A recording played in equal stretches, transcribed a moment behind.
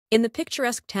In the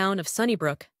picturesque town of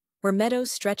Sunnybrook, where meadows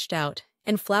stretched out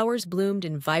and flowers bloomed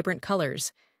in vibrant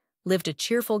colors, lived a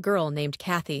cheerful girl named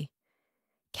Kathy.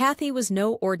 Kathy was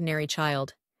no ordinary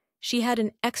child. She had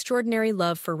an extraordinary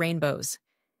love for rainbows.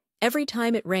 Every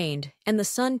time it rained and the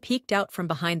sun peeked out from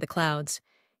behind the clouds,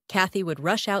 Kathy would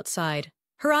rush outside,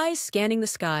 her eyes scanning the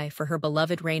sky for her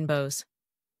beloved rainbows.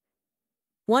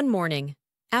 One morning,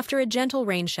 after a gentle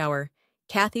rain shower,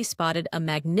 Kathy spotted a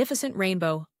magnificent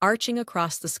rainbow arching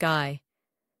across the sky.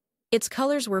 Its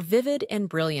colors were vivid and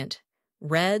brilliant: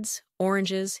 reds,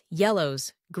 oranges,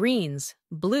 yellows, greens,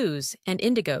 blues, and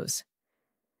indigos.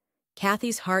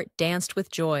 Kathy's heart danced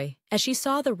with joy as she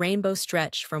saw the rainbow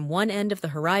stretch from one end of the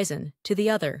horizon to the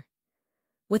other.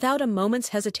 Without a moment's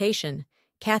hesitation,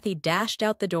 Kathy dashed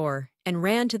out the door and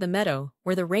ran to the meadow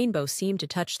where the rainbow seemed to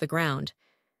touch the ground.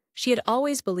 She had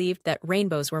always believed that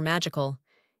rainbows were magical,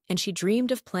 and she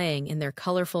dreamed of playing in their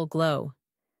colorful glow.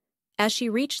 As she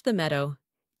reached the meadow,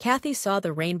 Kathy saw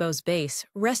the rainbow's base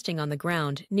resting on the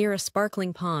ground near a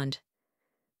sparkling pond.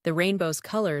 The rainbow's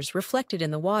colors reflected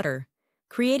in the water,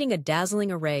 creating a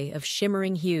dazzling array of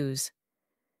shimmering hues.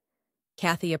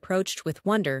 Kathy approached with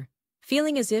wonder,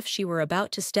 feeling as if she were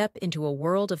about to step into a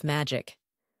world of magic.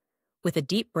 With a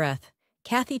deep breath,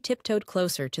 Kathy tiptoed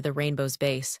closer to the rainbow's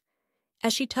base.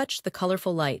 As she touched the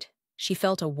colorful light, she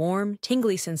felt a warm,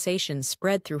 tingly sensation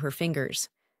spread through her fingers.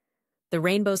 The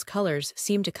rainbow's colors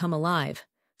seemed to come alive,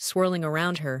 swirling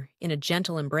around her in a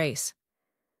gentle embrace.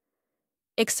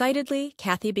 Excitedly,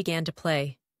 Kathy began to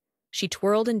play. She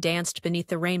twirled and danced beneath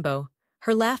the rainbow,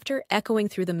 her laughter echoing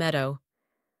through the meadow.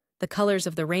 The colors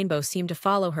of the rainbow seemed to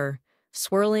follow her,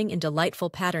 swirling in delightful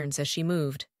patterns as she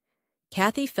moved.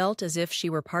 Kathy felt as if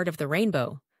she were part of the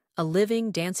rainbow, a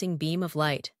living, dancing beam of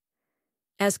light.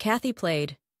 As Kathy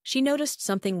played, she noticed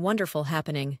something wonderful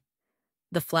happening.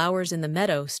 The flowers in the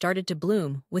meadow started to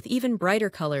bloom with even brighter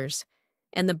colors,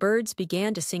 and the birds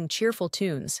began to sing cheerful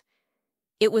tunes.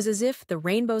 It was as if the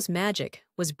rainbow's magic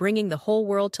was bringing the whole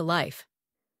world to life.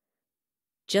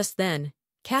 Just then,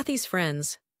 Kathy's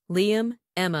friends, Liam,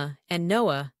 Emma, and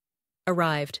Noah,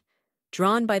 arrived,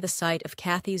 drawn by the sight of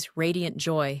Kathy's radiant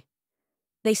joy.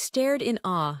 They stared in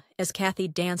awe as Kathy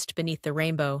danced beneath the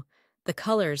rainbow, the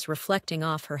colors reflecting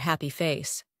off her happy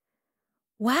face.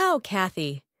 "Wow,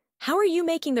 Kathy! How are you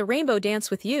making the rainbow dance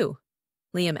with you?"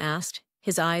 Liam asked,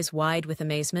 his eyes wide with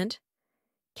amazement.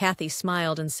 Kathy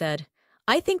smiled and said,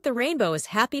 "I think the rainbow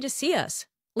is happy to see us.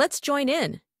 Let's join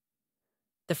in."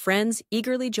 The friends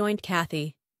eagerly joined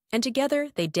Kathy, and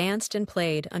together they danced and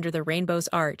played under the rainbow's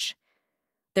arch.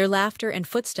 Their laughter and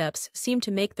footsteps seemed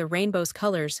to make the rainbow's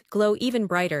colors glow even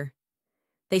brighter.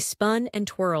 They spun and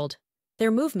twirled,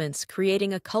 their movements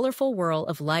creating a colorful whirl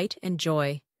of light and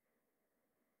joy.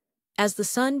 As the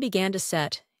sun began to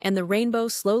set and the rainbow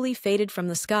slowly faded from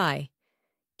the sky,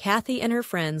 Kathy and her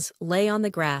friends lay on the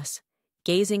grass,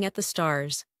 gazing at the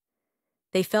stars.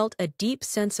 They felt a deep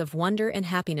sense of wonder and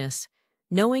happiness,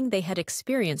 knowing they had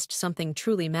experienced something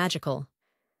truly magical.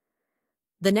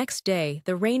 The next day,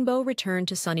 the rainbow returned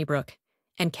to Sunnybrook,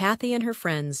 and Kathy and her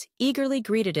friends eagerly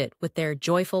greeted it with their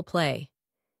joyful play.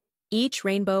 Each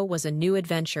rainbow was a new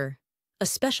adventure, a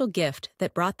special gift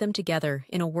that brought them together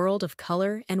in a world of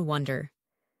color and wonder.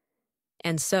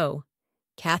 And so,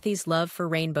 Kathy's love for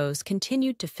rainbows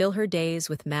continued to fill her days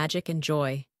with magic and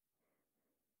joy.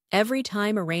 Every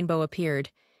time a rainbow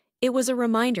appeared, it was a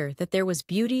reminder that there was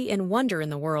beauty and wonder in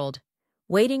the world,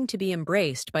 waiting to be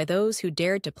embraced by those who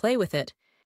dared to play with it